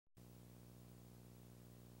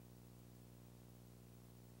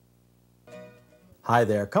Hi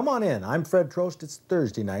there, come on in. I'm Fred Trost. It's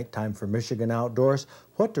Thursday night, time for Michigan Outdoors.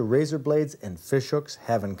 What do razor blades and fish hooks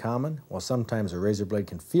have in common? Well, sometimes a razor blade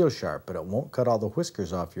can feel sharp, but it won't cut all the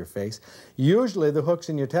whiskers off your face. Usually the hooks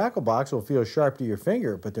in your tackle box will feel sharp to your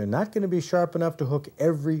finger, but they're not going to be sharp enough to hook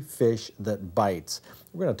every fish that bites.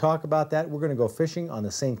 We're going to talk about that. We're going to go fishing on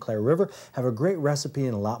the St. Clair River, have a great recipe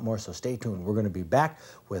and a lot more, so stay tuned. We're going to be back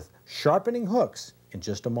with sharpening hooks in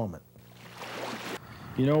just a moment.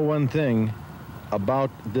 You know one thing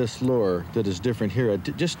about this lure that is different here,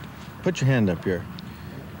 just put your hand up here.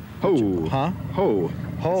 Ho! Huh? Ho!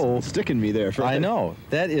 Ho! It's sticking me there. I know.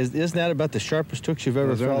 Isn't that about the sharpest hooks you've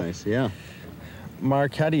ever felt? Nice, yeah.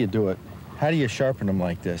 Mark, how do you do it? How do you sharpen them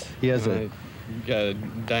like this? He has you got a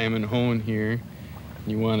diamond hone here.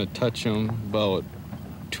 You want to touch them about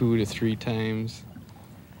 2 to 3 times.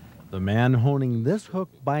 The man honing this hook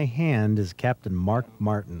by hand is Captain Mark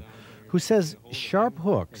Martin, who says sharp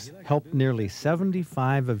hooks helped nearly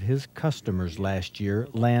 75 of his customers last year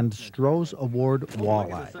land Stroh's Award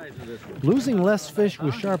walleye. Losing less fish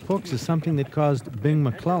with sharp hooks is something that caused Bing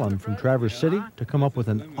McClellan from Traverse City to come up with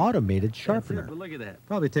an automated sharpener.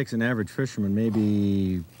 Probably takes an average fisherman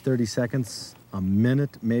maybe 30 seconds, a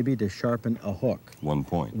minute maybe, to sharpen a hook. 1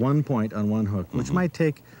 point. 1 point on one hook, which might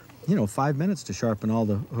take 5 minutes to sharpen all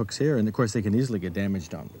the hooks here. And of course, they can easily get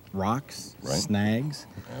damaged on rocks, snags.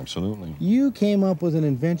 Absolutely. You came up with an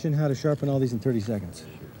invention how to sharpen all these in 30 seconds.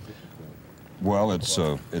 Well, it's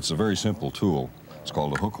a very simple tool. It's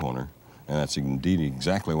called a hook honer, and that's indeed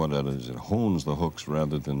exactly what it is. It hones the hooks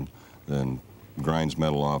rather than grinds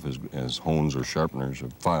metal off as hones or sharpeners or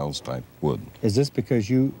files type would. Is this because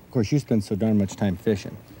you spend so darn much time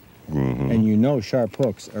fishing? And you know sharp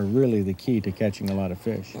hooks are really the key to catching a lot of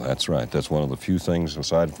fish. That's right. That's one of the few things,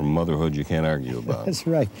 aside from motherhood, you can't argue about. That's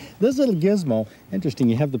right. This little gizmo, interesting,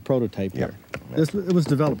 you have the prototype here. It was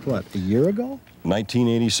developed, what, a year ago?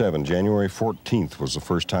 1987, January 14th was the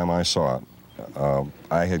first time I saw it.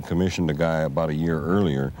 I had commissioned a guy about a year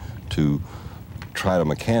earlier to try to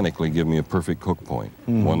mechanically give me a perfect hook point,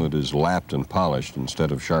 one that is lapped and polished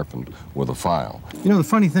instead of sharpened with a file. You know, the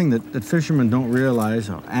funny thing that fishermen don't realize,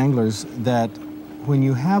 or anglers, that when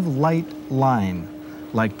you have light line,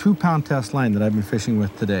 like 2-pound test line that I've been fishing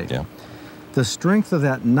with today, the strength of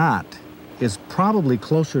that knot is probably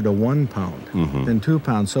closer to 1 pound than 2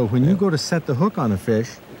 pounds. So when you go to set the hook on a fish,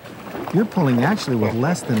 you're pulling actually with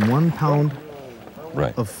less than 1 pound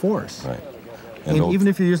of force. Right. And even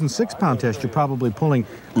if you're using 6-pound test, you're probably pulling,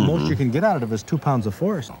 most you can get out of it is 2 pounds of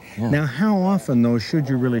force. Now, how often, though, should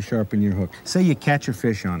you really sharpen your hook? Say you catch a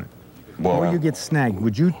fish on it, or you get snagged.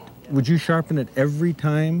 Would you sharpen it every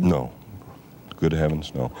time? No. Good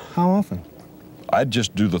heavens, no. How often? I'd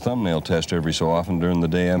just do the thumbnail test every so often during the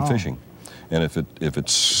day I'm fishing. And if it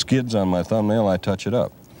skids on my thumbnail, I touch it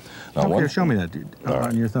up. Now, okay, show me that, dude,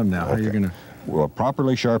 on your thumbnail, how you're going to... Well, a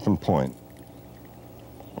properly sharpened point.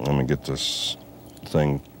 Let me get this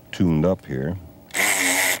thing tuned up here.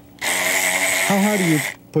 How hard are you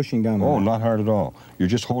pushing down on Oh, that? not hard at all. You're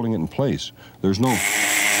just holding it in place. There's no...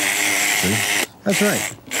 See? That's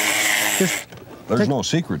right. There's no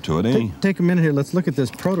secret to it, Take a minute here. Let's look at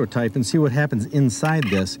this prototype and see what happens inside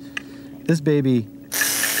this. This baby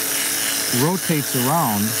rotates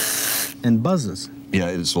around and buzzes. Yeah,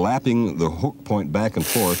 it's lapping the hook point back and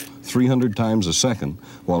forth 300 times a second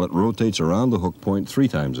while it rotates around the hook point 3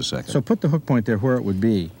 times a second. So put the hook point there where it would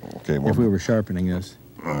be if we were sharpening this.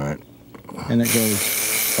 All right. And it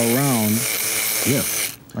goes around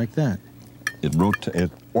like that.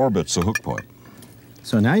 It orbits the hook point.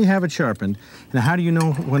 So now you have it sharpened. Now how do you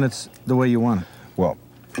know when it's the way you want it? Well,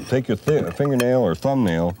 take your fingernail or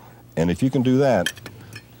thumbnail, and if you can do that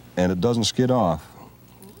and it doesn't skid off,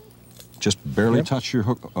 just barely touch your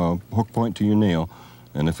hook point to your nail,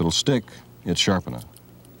 and if it'll stick, it's sharp enough.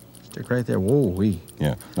 Stick right there. Whoa-wee.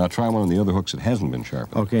 Yeah. Now try one of the other hooks that hasn't been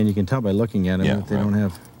sharpened. Okay, and you can tell by looking at them if they don't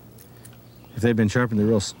have... If they've been sharpened, they're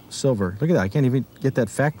real silver. Look at that. I can't even get that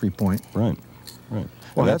factory point. Right.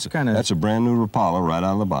 Well, that's a brand new Rapala right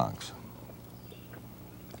out of the box.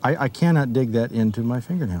 I cannot dig that into my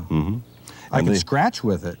fingernail. I can scratch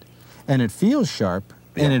with it, and it feels sharp,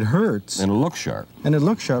 and it hurts. And it looks sharp. And it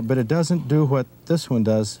looks sharp, but it doesn't do what this one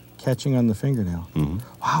does, catching on the fingernail.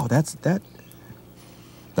 Wow, that's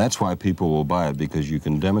why people will buy it, because you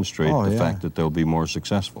can demonstrate the fact that they'll be more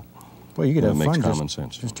successful. Well, you could have makes fun common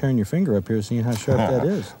sense. just tearing your finger up here, seeing how sharp that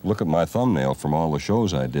is. Look at my thumbnail from all the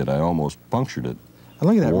shows I did. I almost punctured it. And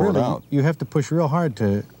look at that, wore really, it out. you have to push real hard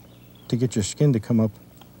to get your skin to come up.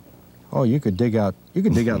 Oh, you could dig out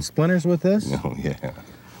splinters with this? Oh, yeah.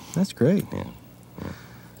 That's great. Yeah.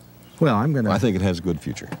 Well, I think it has a good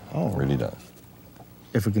future. Oh. It really does.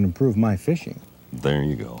 If it can improve my fishing. There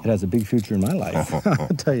you go. It has a big future in my life. I'll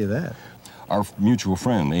tell you that. Our mutual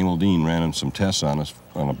friend, Emil Dean, ran some tests on us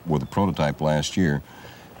with a prototype last year.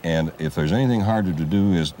 And if there's anything harder to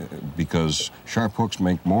do is because sharp hooks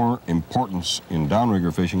make more importance in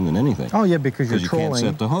downrigger fishing than anything. Oh, yeah, because you're you trolling.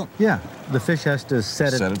 Can't set the hook. Yeah, the fish has to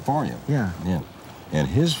set it for you. Yeah. Yeah. And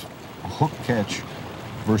his hook catch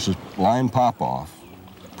versus line pop-off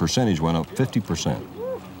percentage went up 50%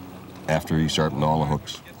 after he sharpened all the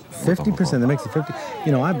hooks. 50%, that makes it 50.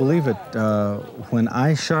 You know, I believe it when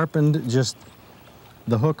I sharpened just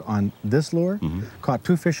the hook on this lure, caught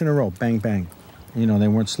 2 fish in a row, bang, bang. You know, they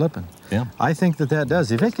weren't slipping. Yeah. I think that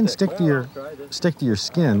does. If it can stick to your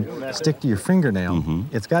skin, stick to your fingernail,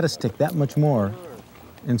 it's got to stick that much more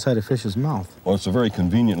inside a fish's mouth. Well, it's a very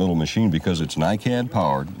convenient little machine because it's NiCad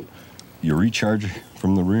powered. You recharge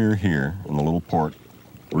from the rear here in the little port.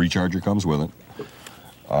 The recharger comes with it.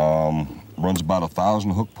 Runs about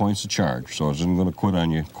 1,000 hook points to charge, so it isn't going to quit on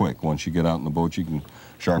you quick. Once you get out in the boat, you can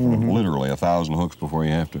sharpen literally 1,000 hooks before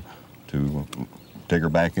you have to take her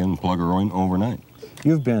back in and plug her in overnight.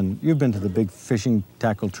 You've been to the big fishing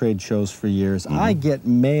tackle trade shows for years. I get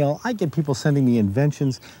mail, I get people sending me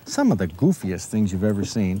inventions, some of the goofiest things you've ever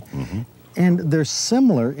seen. And they're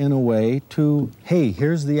similar in a way to, hey,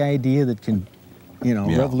 here's the idea that can, you know,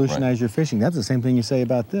 revolutionize your fishing. That's the same thing you say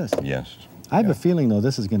about this. Yes. I have a feeling, though,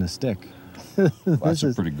 this is going to stick. That's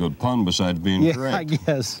a pretty good pun besides being correct. I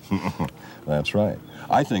guess. That's right.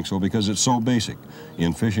 I think so because it's so basic.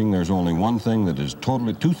 In fishing, there's only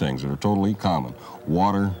two things that are totally common: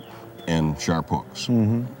 water and sharp hooks.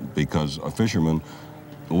 Because a fisherman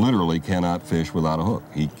literally cannot fish without a hook.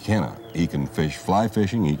 He cannot. He can fish fly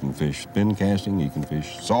fishing, he can fish spin casting, he can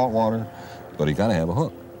fish saltwater, but he's got to have a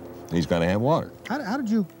hook. He's got to have water. How did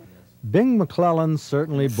you... Bing McClellan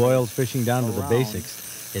certainly boils fishing down to the basics.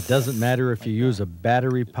 It doesn't matter if you use a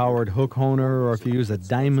battery-powered hook honer or if you use a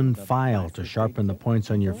diamond file to sharpen the points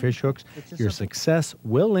on your fish hooks. Your success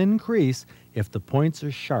will increase if the points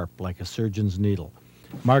are sharp like a surgeon's needle.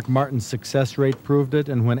 Mark Martin's success rate proved it,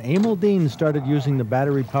 and when Emil Dean started using the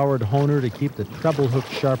battery-powered honer to keep the treble hook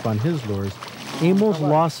sharp on his lures, Emil's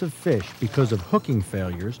loss of fish because of hooking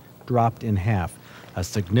failures dropped in half. A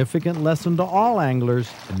significant lesson to all anglers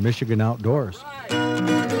in Michigan outdoors.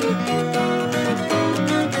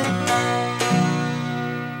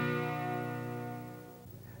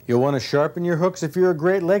 You'll want to sharpen your hooks if you're a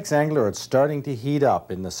Great Lakes angler. It's starting to heat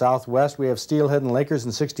up. In the southwest, we have steelhead and Lakers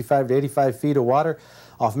in 65 to 85 feet of water.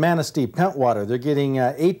 Off Manistee, Pentwater, they're getting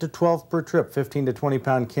 8 to 12 per trip, 15 to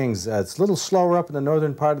 20-pound kings. It's a little slower up in the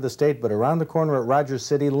northern part of the state, but around the corner at Rogers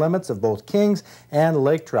City, limits of both kings and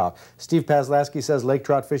lake trout. Steve Pazlaski says lake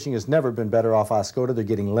trout fishing has never been better off Oscoda. They're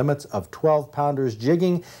getting limits of 12-pounders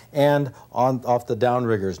jigging and off the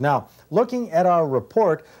downriggers. Now, looking at our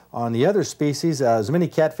report on the other species, as many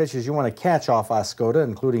catfish as you want to catch off Oscoda,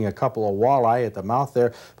 including a couple of walleye at the mouth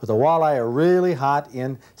there. But the walleye are really hot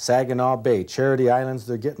in Saginaw Bay. Charity Islands,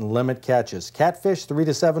 they're getting limit catches. Catfish, 3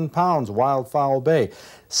 to 7 pounds, Wildfowl Bay.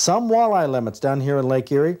 Some walleye limits down here in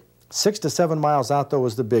Lake Erie. 6 to 7 miles out, though,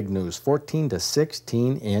 was the big news. 14 to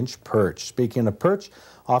 16-inch perch. Speaking of perch,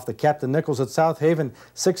 off the Captain Nichols at South Haven,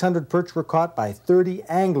 600 perch were caught by 30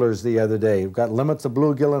 anglers the other day. We've got limits of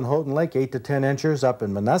bluegill in Houghton Lake, 8 to 10 inches. Up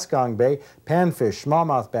in Muskong Bay, panfish,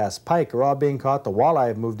 smallmouth bass, pike are all being caught. The walleye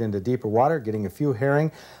have moved into deeper water, getting a few herring.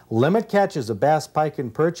 Limit catches of bass, pike,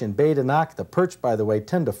 and perch in Bay to Knock. The perch, by the way,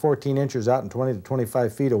 10 to 14 inches out in 20 to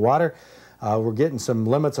 25 feet of water. We're getting some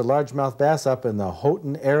limits of largemouth bass up in the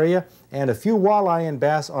Houghton area, and a few walleye and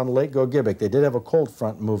bass on Lake Gogebic. They did have a cold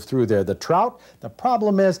front move through there. The trout, the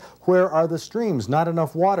problem is, where are the streams? Not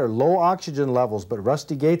enough water, low oxygen levels, but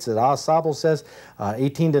Rusty Gates at Sable says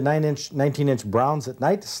 18 to 19-inch browns at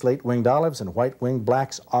night, slate-winged olives and white-winged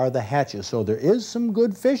blacks are the hatches. So there is some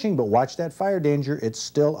good fishing, but watch that fire danger. It's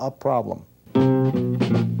still a problem.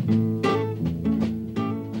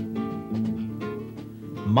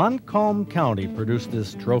 Montcalm County produced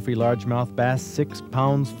this trophy largemouth bass, 6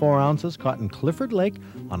 pounds 4 ounces, caught in Clifford Lake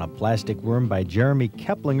on a plastic worm by Jeremy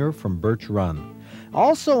Keplinger from Birch Run.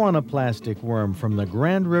 Also on a plastic worm from the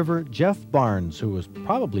Grand River, Jeff Barnes, who was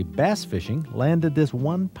probably bass fishing, landed this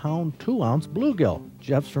 1 pound 2 ounce bluegill.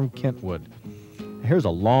 Jeff's from Kentwood. Here's a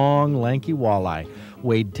long, lanky walleye,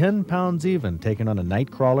 weighed 10 pounds even, taken on a night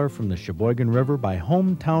crawler from the Sheboygan River by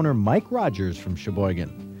hometowner Mike Rogers from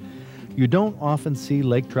Sheboygan. You don't often see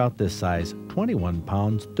lake trout this size, 21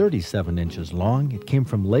 pounds, 37 inches long. It came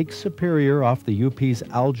from Lake Superior off the UP's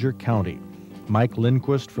Alger County. Mike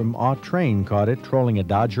Lindquist from Autrain caught it, trolling a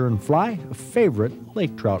dodger and fly, a favorite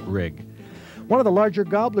lake trout rig. One of the larger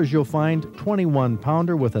gobblers you'll find,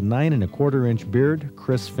 21-pounder with a 9 1/4 inch beard.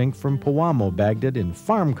 Chris Fink from Pewamo bagged it in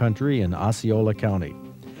farm country in Osceola County.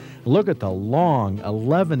 Look at the long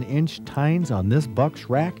 11-inch tines on this buck's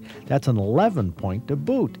rack. That's an 11-point to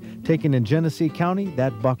boot. Taken in Genesee County,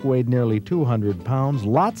 that buck weighed nearly 200 pounds.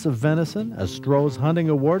 Lots of venison, a Stroh's Hunting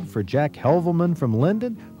Award for Jack Helvelman from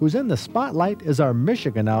Linden, who's in the spotlight as our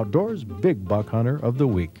Michigan Outdoors Big Buck Hunter of the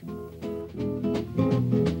Week.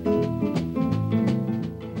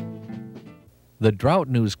 The drought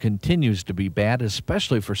news continues to be bad,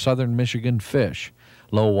 especially for southern Michigan fish.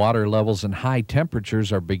 Low water levels and high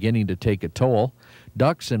temperatures are beginning to take a toll.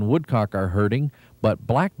 Ducks and woodcock are hurting, but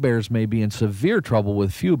black bears may be in severe trouble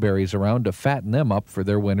with few berries around to fatten them up for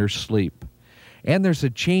their winter's sleep. And there's a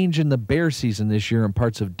change in the bear season this year in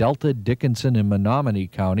parts of Delta, Dickinson, and Menominee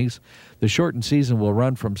counties. The shortened season will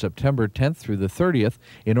run from September 10th through the 30th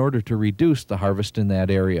in order to reduce the harvest in that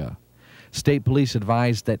area. State police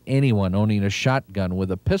advised that anyone owning a shotgun with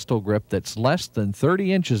a pistol grip that's less than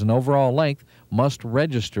 30 inches in overall length must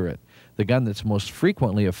register it. The gun that's most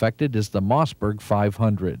frequently affected is the Mossberg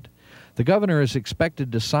 500. The governor is expected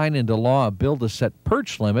to sign into law a bill to set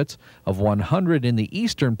perch limits of 100 in the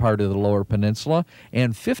eastern part of the Lower Peninsula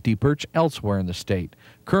and 50 perch elsewhere in the state.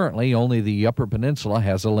 Currently, only the Upper Peninsula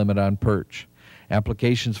has a limit on perch.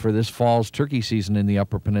 Applications for this fall's turkey season in the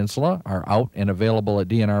Upper Peninsula are out and available at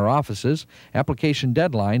DNR offices. Application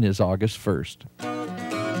deadline is August 1st.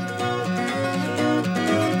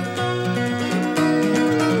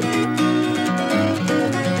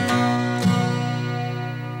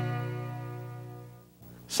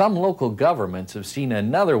 Some local governments have seen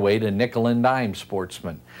another way to nickel and dime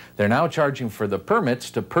sportsmen. They're now charging for the permits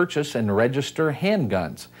to purchase and register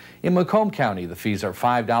handguns. In Macomb County, the fees are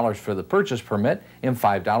 $5 for the purchase permit and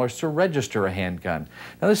 $5 to register a handgun.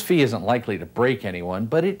 Now, this fee isn't likely to break anyone,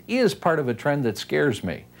 but it is part of a trend that scares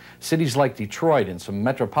me. Cities like Detroit and some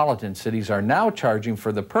metropolitan cities are now charging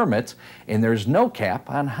for the permits, and there's no cap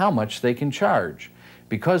on how much they can charge.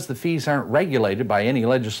 Because the fees aren't regulated by any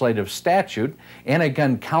legislative statute,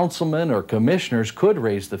 anti-gun councilmen or commissioners could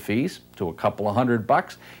raise the fees to a couple of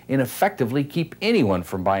 $100 and effectively keep anyone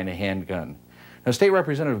from buying a handgun. Now, State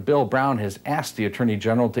Representative Bill Brown has asked the Attorney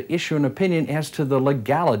General to issue an opinion as to the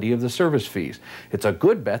legality of the service fees. It's a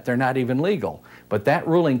good bet they're not even legal, but that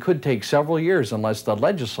ruling could take several years unless the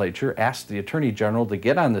legislature asks the Attorney General to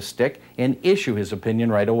get on the stick and issue his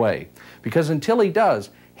opinion right away. Because until he does,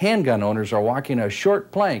 handgun owners are walking a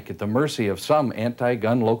short plank at the mercy of some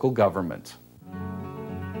anti-gun local governments.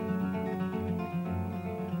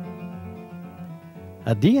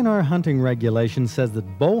 A DNR hunting regulation says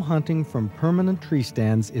that bow hunting from permanent tree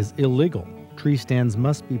stands is illegal. Tree stands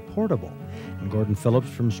must be portable. And Gordon Phillips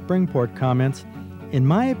from Springport comments, "In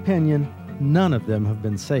my opinion, none of them have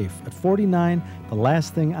been safe. At 49, the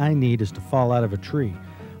last thing I need is to fall out of a tree.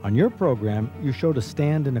 On your program, you showed a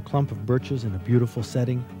stand in a clump of birches in a beautiful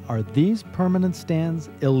setting. Are these permanent stands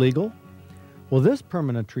illegal?" Well, this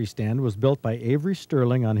permanent tree stand was built by Avery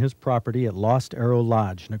Sterling on his property at Lost Arrow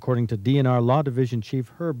Lodge. And according to DNR Law Division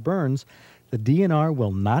Chief Herb Burns, the DNR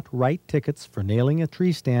will not write tickets for nailing a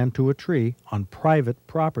tree stand to a tree on private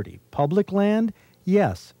property. Public land,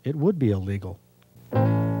 yes, it would be illegal.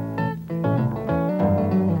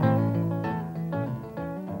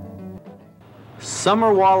 Summer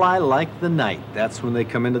walleye like the night. That's when they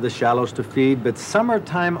come into the shallows to feed, but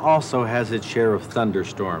summertime also has its share of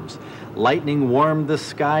thunderstorms. Lightning warmed the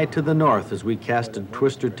sky to the north as we casted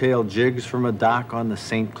twister-tail jigs from a dock on the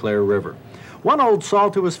St Clair River. One old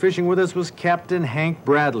salt who was fishing with us was Captain Hank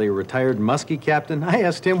Bradley, retired muskie captain. I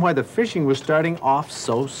asked him why the fishing was starting off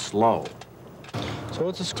so slow. So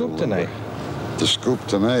what's the scoop tonight? The scoop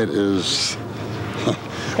tonight is...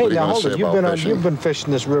 Hey, now hold it. You've been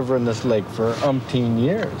fishing this river and this lake for umpteen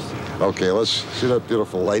years. Okay, let's see that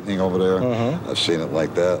beautiful lightning over there. I've seen it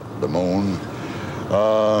like that. The moon.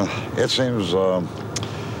 It seems on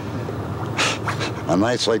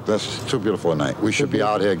nights like this, it's too beautiful a night. We should be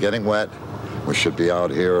out here getting wet. We should be out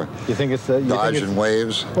here. You think it's dodging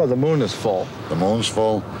waves? Well, the moon is full. The moon's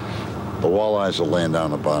full. The walleyes are laying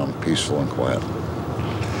down the bottom, peaceful and quiet.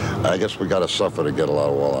 I guess we got to suffer to get a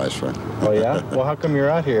lot of walleyes, right? Oh, yeah? Well, how come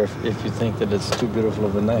you're out here if you think that it's too beautiful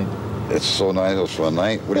of a night? It's so nice for a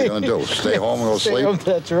night. What are you going to do? Stay home and go sleep? Home,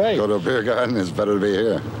 that's right. Go to a beer garden? It's better to be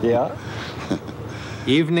here. Yeah.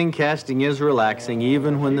 Evening casting is relaxing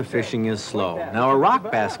even when the fishing is slow. Now, a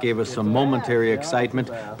rock bass gave us some momentary excitement,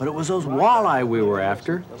 but it was those walleye we were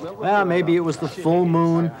after. Well, maybe it was the full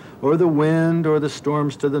moon, or the wind, or the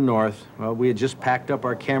storms to the north. Well, we had just packed up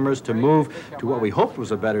our cameras to move to what we hoped was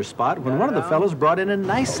a better spot when one of the fellows brought in a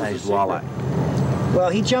nice-sized walleye. Well,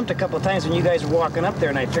 he jumped a couple times when you guys were walking up there,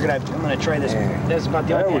 and I figured I'm going to try this. That's about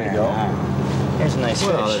the only. There we go. There's a nice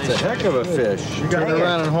Well, fish. it's a heck of a fish. You got to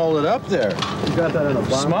run and hold it up there. You got that in a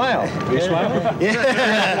bomb? Smile. You smiling?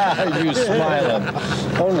 Yeah. You smiling.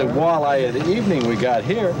 Only walleye of the evening we got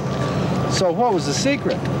here. So what was the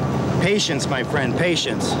secret? Patience, my friend,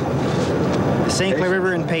 patience. The St. Clair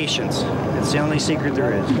River and patience. It's the only secret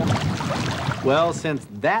there is. Well, since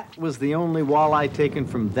that was the only walleye taken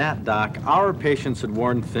from that dock, our patience had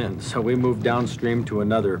worn thin, so we moved downstream to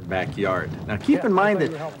another backyard. Now, keep in mind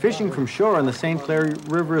that fishing from shore on the St. Clair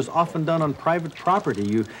River is often done on private property.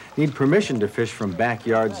 You need permission to fish from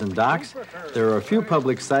backyards and docks. There are a few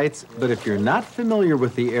public sites, but if you're not familiar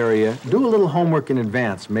with the area, do a little homework in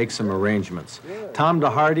advance, make some arrangements. Tom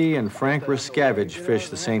DeHardy and Frank Riscavage fish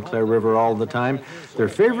the St. Clair River all the time. Their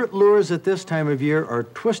favorite lures at this time of year are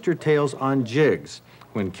twister tails on jigs.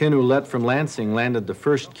 When Ken Ouellette from Lansing landed the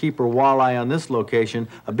first keeper walleye on this location,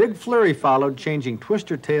 a big flurry followed, changing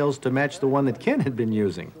twister tails to match the one that Ken had been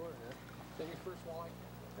using.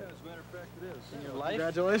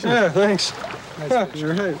 Congratulations. Yeah, thanks.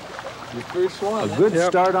 You're right. Your first one. A good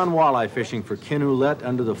start on walleye fishing for Ken Ouellette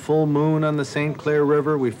under the full moon on the St. Clair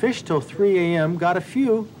River. We fished till 3 a.m., got a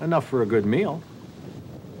few, enough for a good meal.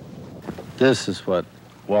 This is what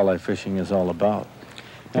walleye fishing is all about.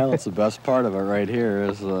 Yeah, that's the best part of it right here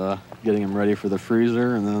is getting them ready for the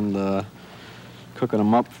freezer and then cooking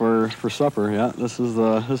them up for supper. Yeah, this is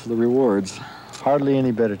the rewards. Hardly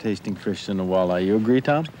any better tasting fish than a walleye. You agree,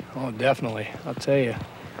 Tom? Oh, definitely. I'll tell you.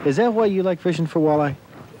 Is that why you like fishing for walleye?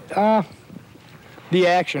 The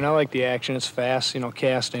action. I like the action. It's fast, you know,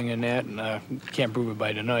 casting and that. And can't prove it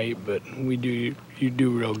by tonight, but you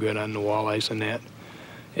do real good on the walleyes and that.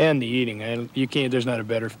 And the eating. You can't. There's not a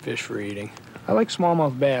better fish for eating. I like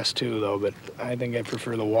smallmouth bass too, though, but I think I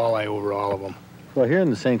prefer the walleye over all of them. Well, here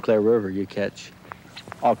in the St. Clair River, you catch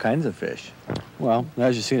all kinds of fish. Well,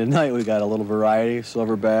 as you see tonight, we got a little variety: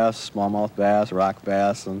 silver bass, smallmouth bass, rock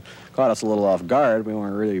bass, and caught us a little off guard. We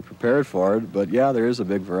weren't really prepared for it, but yeah, there is a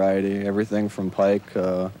big variety. Everything from pike,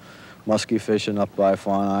 muskie fishing up by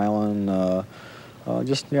Fawn Island.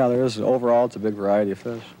 There is overall, it's a big variety of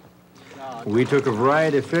fish. We took a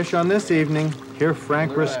variety of fish on this evening. Here,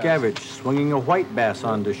 Frank Riscavage swinging a white bass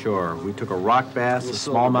onto shore. We took a rock bass, a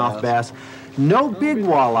smallmouth bass. No big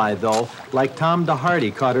walleye, though, like Tom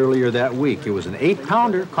DeHardy caught earlier that week. It was an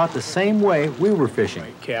 8-pounder, caught the same way we were fishing.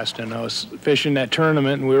 Casting, I was fishing that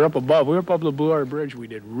tournament, and we were up above. We were up the Blue Water Bridge. We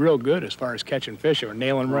did real good as far as catching fish. They were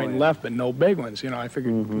nailing right and left, but no big ones. You know, I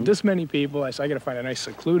figured with this many people, I said, I got to find a nice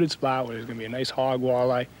secluded spot where there's going to be a nice hog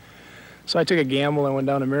walleye. So I took a gamble and went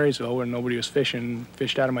down to Marysville where nobody was fishing,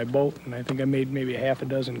 fished out of my boat, and I think I made maybe a half a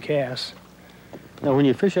dozen casts. Now, when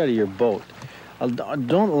you fish out of your boat,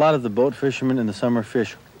 don't a lot of the boat fishermen in the summer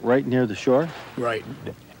fish right near the shore? Right,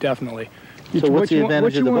 definitely. So what's the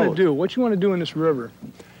advantage of the boat? What you want to do in this river,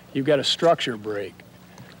 you've got a structure break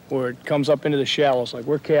where it comes up into the shallows, like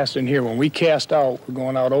we're casting here. When we cast out, we're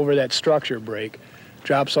going out over that structure break,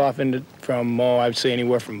 drops off into I'd say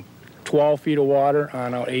anywhere from 12 feet of water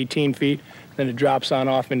on out 18 feet, then it drops on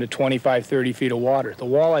off into 25, 30 feet of water. The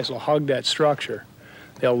walleyes will hug that structure.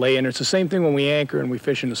 They'll lay in there. It's the same thing when we anchor and we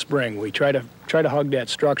fish in the spring. We try to hug that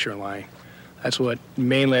structure line. That's what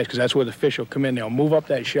mainly, because that's where the fish will come in. They'll move up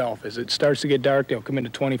that shelf. As it starts to get dark, they'll come into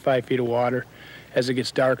 25 feet of water. As it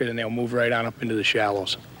gets darker, then they'll move right on up into the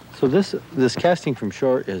shallows. So this casting from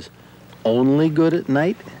shore is only good at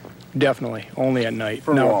night? Definitely, only at night.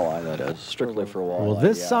 For walleye, that is. Strictly for walleye. Well,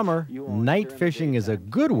 this summer, night fishing is a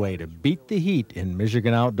good way to beat the heat in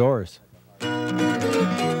Michigan outdoors.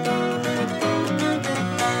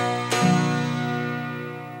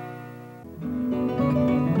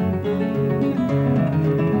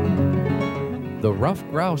 The ruffed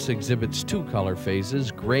grouse exhibits 2 color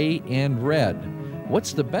phases, gray and red.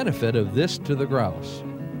 What's the benefit of this to the grouse?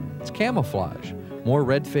 It's camouflage. More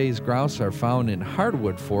red-phased grouse are found in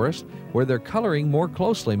hardwood forest, where their coloring more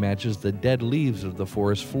closely matches the dead leaves of the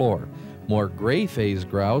forest floor. More gray-phased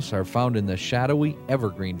grouse are found in the shadowy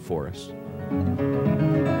evergreen forest.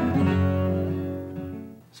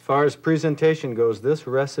 As far as presentation goes, this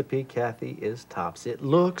recipe, Kathy, is tops. It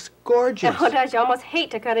looks gorgeous. Oh, does you almost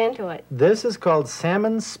hate to cut into it. This is called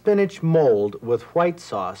salmon spinach mold with white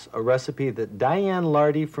sauce, a recipe that Diane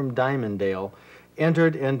Lardy from Diamonddale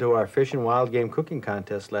entered into our Fish and Wild Game cooking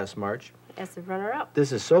contest last March. As the runner-up.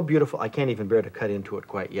 This is so beautiful, I can't even bear to cut into it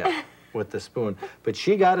quite yet with the spoon. But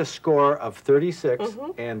she got a score of 36,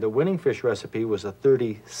 and the winning fish recipe was a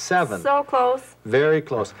 37. So close. Very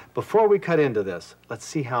close. Before we cut into this, let's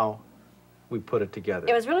see how we put it together.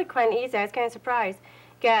 It was really quite easy. I was kind of surprised.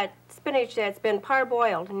 Got spinach that's been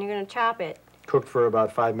parboiled, and you're going to chop it. cooked for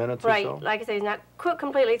about 5 minutes Right, or so? like I say, not cooked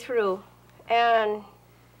completely through. And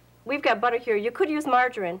we've got butter here. You could use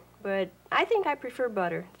margarine, but I think I prefer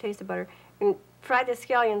butter, the taste of butter. And fry the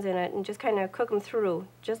scallions in it and just kind of cook them through,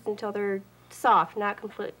 just until they're soft, not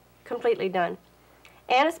completely done.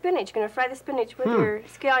 And a spinach. You're going to fry the spinach with your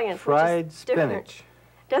scallions. Fried which is different. spinach.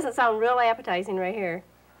 Doesn't sound real appetizing right here.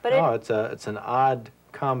 But Oh, it's an odd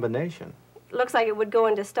combination. it looks like it would go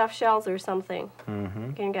into stuffed shells or something. Mm-hmm.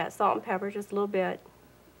 Again, got salt and pepper, just a little bit.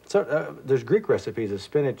 So there's Greek recipes of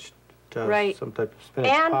spinach, Right. some type of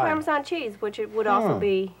spinach And pie. Parmesan cheese, which it would also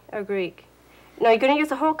be a Greek. Now, you're going to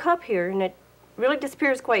use a whole cup here, and it really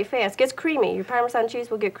disappears quite fast. Gets creamy. Your Parmesan cheese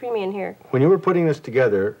will get creamy in here. When you were putting this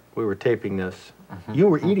together, we were taping this, you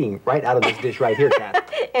were eating right out of this dish right here,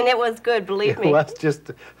 Kat. And it was good, believe me. Well, that's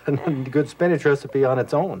just a good spinach recipe on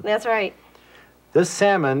its own. That's right. This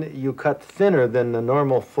salmon, you cut thinner than the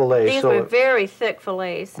normal fillet. These were very thick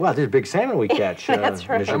fillets. Wow, these big salmon we catch. That's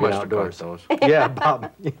right. Michigan I must have Outdoors. those. Yeah,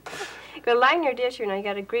 Bob. Go line your dish here. Now, you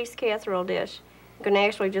got a greased casserole dish. You're going to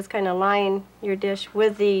actually just kind of line your dish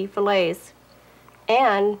with the fillets.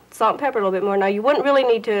 And salt and pepper a little bit more. Now, you wouldn't really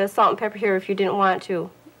need to salt and pepper here if you didn't want to,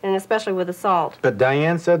 and especially with the salt. But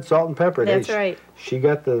Diane said salt and pepper. That's right. She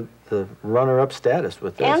got the runner-up status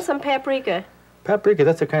with this. And some paprika. Paprika,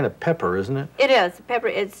 that's a kind of pepper, isn't it? It is. Pepper,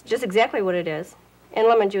 it's just exactly what it is. And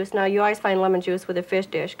lemon juice. Now, you always find lemon juice with a fish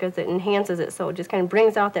dish because it enhances it, so it just kind of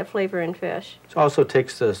brings out that flavor in fish. It also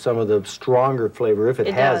takes some of the stronger flavor, if it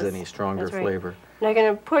has does. any stronger That's right. flavor. Now, you're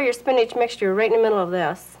going to pour your spinach mixture right in the middle of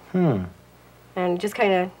this. And just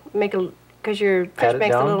kind of make a, because your Pat fish it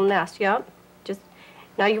makes down? a little nest, yep.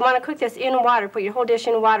 Now, you want to cook this in water, put your whole dish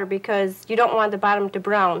in water because you don't want the bottom to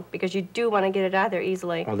brown because you do want to get it out of there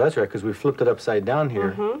easily. Well, that's right, because we flipped it upside down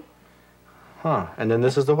here. Huh, and then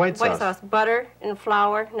this is the white sauce. White sauce, butter and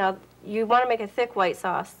flour. Now, you want to make a thick white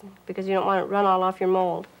sauce because you don't want it to run all off your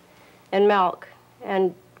mold. And milk.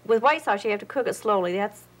 And with white sauce, you have to cook it slowly.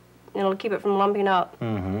 It'll keep it from lumping up.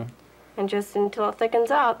 And just until it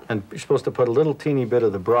thickens up. And you're supposed to put a little teeny bit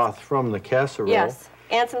of the broth from the casserole. Yes,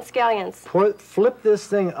 and some scallions. Flip this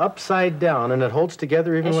thing upside down, and it holds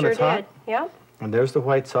together even when it's hot? Did. Yep. And there's the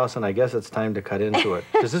white sauce, and I guess it's time to cut into it.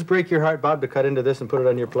 Does this break your heart, Bob, to cut into this and put it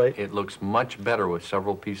on your plate? It looks much better with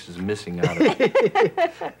several pieces missing out of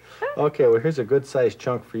it. Okay, well, here's a good-sized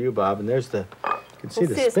chunk for you, Bob, and there's you can see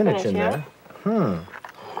the spinach in there.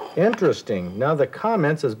 Interesting. Now, the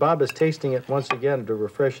comments, as Bob is tasting it once again to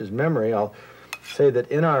refresh his memory, I'll say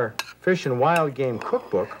that in our Fish and Wild Game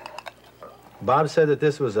cookbook, Bob said that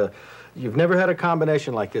this was you've never had a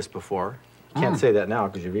combination like this before. Can't say that now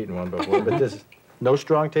because you've eaten one before, but this, no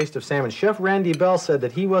strong taste of salmon. Chef Randy Bell said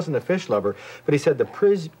that he wasn't a fish lover, but he said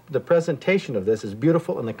the presentation of this is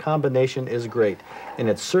beautiful and the combination is great. And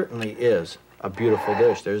it certainly is a beautiful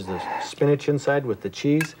dish. There's the spinach inside with the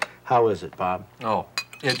cheese. How is it, Bob? Oh,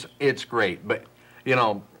 it's great, but, you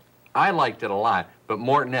know, I liked it a lot, but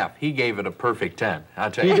Morton F., he gave it a perfect 10.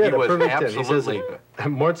 I'll tell you, He did, was a perfect 10. absolutely... He says,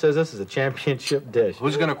 Mort says this is a championship dish.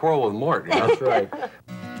 Who's going to quarrel with Mort? You know? That's right.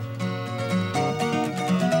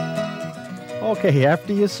 Okay,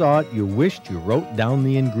 after you saw it, you wished you wrote down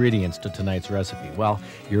the ingredients to tonight's recipe. Well,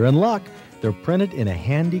 you're in luck. They're printed in a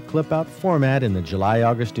handy clip-out format in the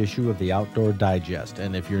July-August issue of the Outdoor Digest.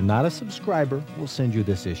 And if you're not a subscriber, we'll send you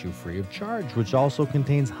this issue free of charge, which also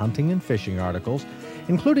contains hunting and fishing articles,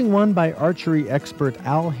 including one by archery expert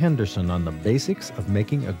Al Henderson on the basics of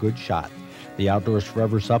making a good shot. The Outdoors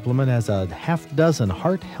Forever supplement has a half-dozen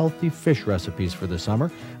heart-healthy fish recipes for the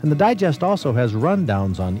summer, and the Digest also has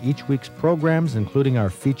rundowns on each week's programs, including our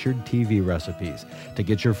featured TV recipes. To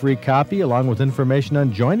get your free copy, along with information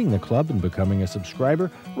on joining the club and becoming a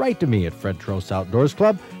subscriber, write to me at Fred Trost Outdoors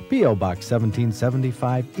Club, P.O. Box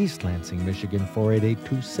 1775, East Lansing, Michigan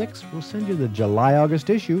 48826. We'll send you the July-August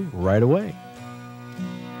issue right away.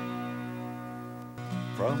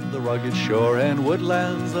 From the rugged shore and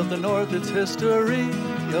woodlands of the north, its history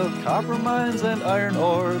of copper mines and iron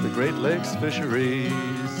ore, the Great Lakes fisheries.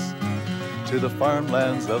 To the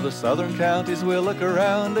farmlands of the southern counties, we'll look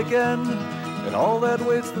around again, and all that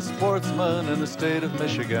waits the sportsman in the state of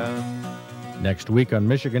Michigan. Next week on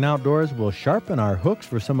Michigan Outdoors, we'll sharpen our hooks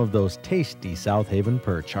for some of those tasty South Haven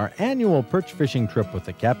perch, our annual perch fishing trip with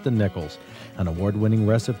the Captain Nichols, an award-winning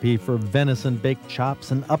recipe for venison baked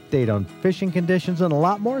chops, an update on fishing conditions, and a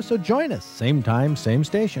lot more, so join us. Same time, same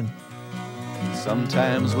station.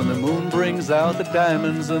 Sometimes when the moon brings out the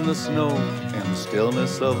diamonds in the snow, and the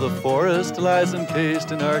stillness of the forest lies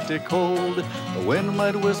encased in Arctic cold, the wind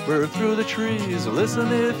might whisper through the trees,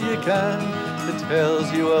 listen if you can, it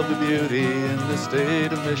tells you of the beauty in the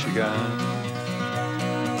state of Michigan.